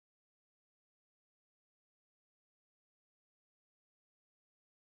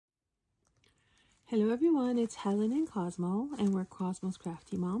Hello everyone, it's Helen and Cosmo, and we're Cosmo's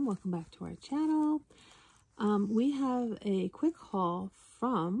Crafty Mom. Welcome back to our channel. We have a quick haul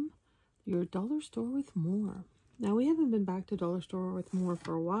from your dollar store with more. Now, we haven't been back to dollar store with more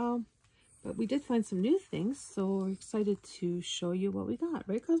for a while, but we did find some new things, so we're excited to show you what we got.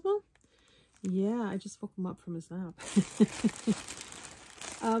 Right, Cosmo? Yeah, I just woke him up from his nap.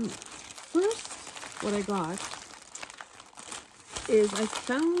 First, what I got is I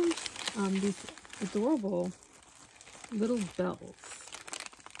found these adorable little bells,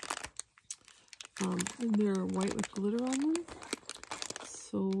 and they're white with glitter on them.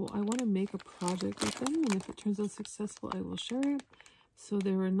 So I want to make a project with them, and if it turns out successful, I will share it. So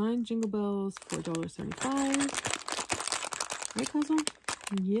there were 9 jingle bells for $1.75. Right, Cosmo?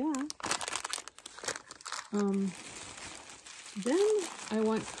 Yeah. Then I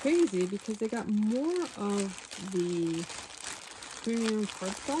went crazy because they got more of the premium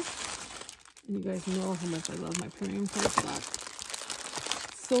cardstock. And you guys know how much I love my premium cardstock.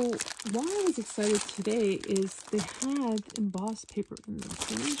 So why I was excited today is they had embossed paper in them.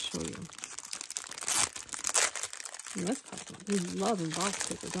 So let me show you. Let's Cosmo. We love embossed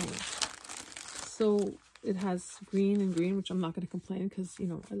paper, don't we? So it has green and green, which I'm not going to complain because, you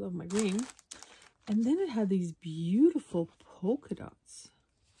know, I love my green. And then it had these beautiful polka dots.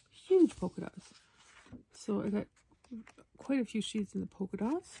 Huge polka dots. So I got quite a few sheets in the polka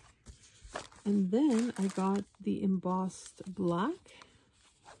dots. And then I got the embossed black.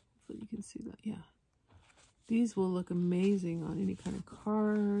 So you can see that, yeah. These will look amazing on any kind of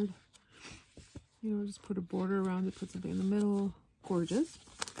card. You know, just put a border around it, put something in the middle. Gorgeous.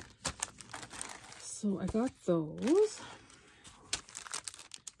 So I got those.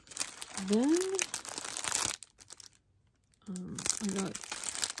 Then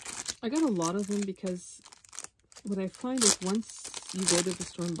I got a lot of them because what I find is once you go to the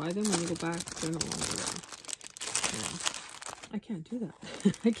store and buy them, when you go back, they're no longer there. Yeah. I can't do that.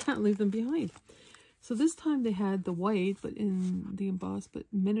 I can't leave them behind. So this time they had the white, but in the embossed, but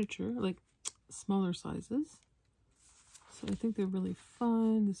miniature, like smaller sizes. So I think they're really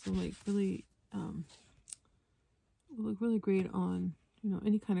fun. This will like really, will look really great on, you know,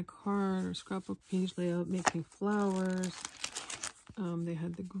 any kind of card or scrapbook page layout, making flowers. They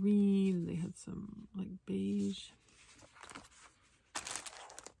had the green, and they had some like beige.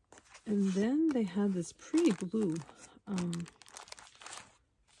 And then they had this pretty blue.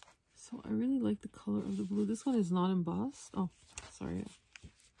 So I really like the color of the blue. This one is not embossed. Oh, sorry.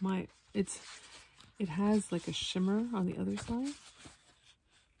 It has like a shimmer on the other side.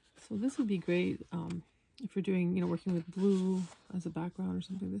 So this would be great if you're doing, you know, working with blue as a background or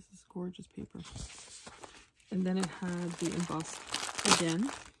something. This is gorgeous paper. And then it had the embossed again.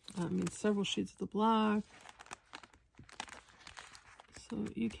 I mean, several sheets of the black. So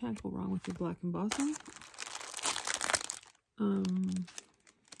you can't go wrong with your black embossing. I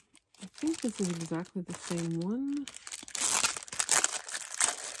think this is exactly the same one.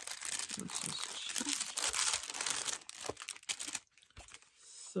 Let's just check.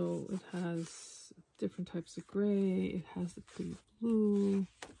 So it has different types of gray. It has the pretty blue.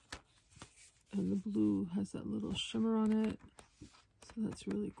 And the blue has that little shimmer on it. So that's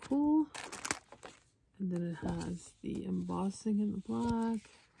really cool. And then it has the embossing in the black.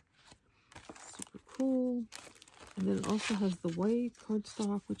 Super cool. And then it also has the white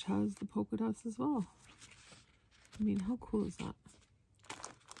cardstock, which has the polka dots as well. I mean, how cool is that?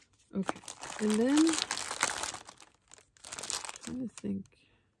 Okay. And then, I'm trying to think.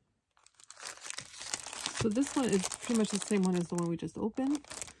 So this one is pretty much the same one as the one we just opened.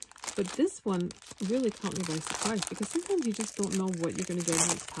 But this one really caught me by surprise because sometimes you just don't know what you're going to get in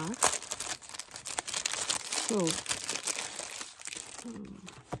this pack. So,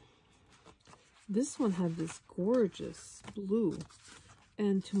 this one had this gorgeous blue,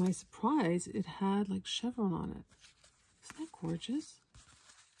 and to my surprise, it had like chevron on it. Isn't that gorgeous?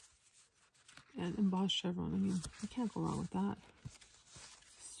 And embossed chevron. I mean, you can't go wrong with that.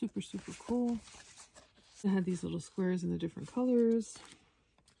 Super, super cool. It had these little squares in the different colors.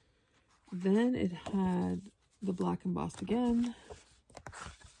 Then it had the black embossed again.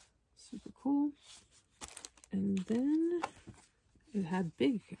 Super cool. And then it had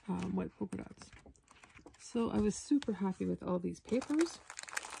big white polka dots. So I was super happy with all these papers.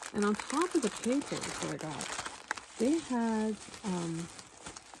 And on top of the papers that I got, they had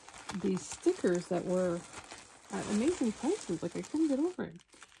these stickers that were at amazing prices. Like, I couldn't get over it.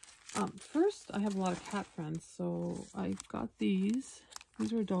 First, I have a lot of cat friends, so I got these.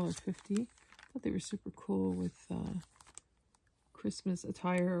 These were $1.50. I thought they were super cool with Christmas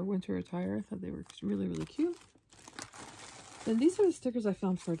attire or winter attire. I thought they were really, really cute. Then these are the stickers I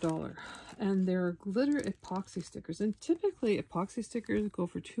found for $1, and they're glitter epoxy stickers. And typically epoxy stickers go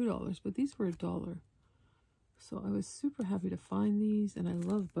for $2, but these were $1. So I was super happy to find these, and I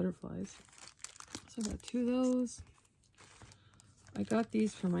love butterflies. So I got 2 of those. I got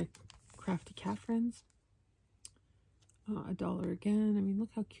these for my crafty cat friends. $1 again. I mean,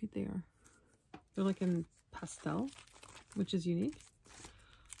 look how cute they are. They're like in pastel, which is unique.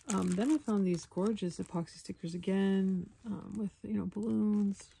 Then I found these gorgeous epoxy stickers again, with, you know,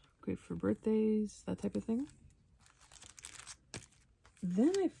 balloons, great for birthdays, that type of thing.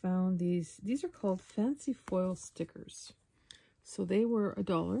 Then I found these are called fancy foil stickers. So they were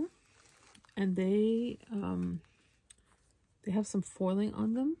 $1, and they have some foiling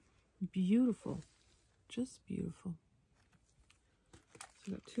on them. Beautiful, just beautiful. So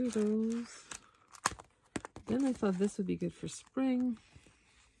I got 2 of those. Then I thought this would be good for spring.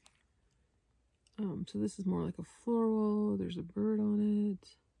 So this is more like a floral. There's a bird on it.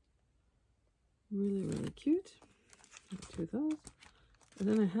 Really, really cute. I got 2 of those. And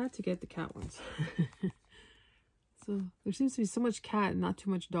then I had to get the cat ones. So there seems to be so much cat and not too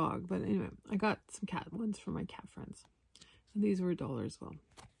much dog. But anyway, I got some cat ones for my cat friends. And these were $1 as well.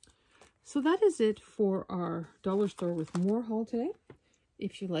 So that is it for our dollar store with more haul today.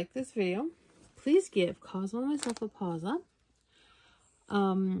 If you like this video, please give Cosmo and myself a paws up.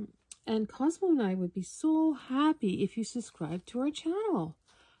 And Cosmo and I would be so happy if you subscribe to our channel,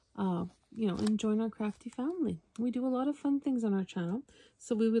 you know, and join our crafty family. We do a lot of fun things on our channel.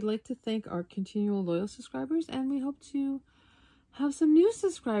 So we would like to thank our continual loyal subscribers, and we hope to have some new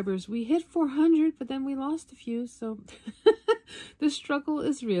subscribers. We hit 400, but then we lost a few. So the struggle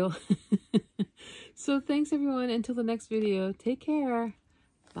is real. So thanks everyone. Until the next video, take care.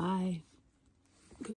 Bye.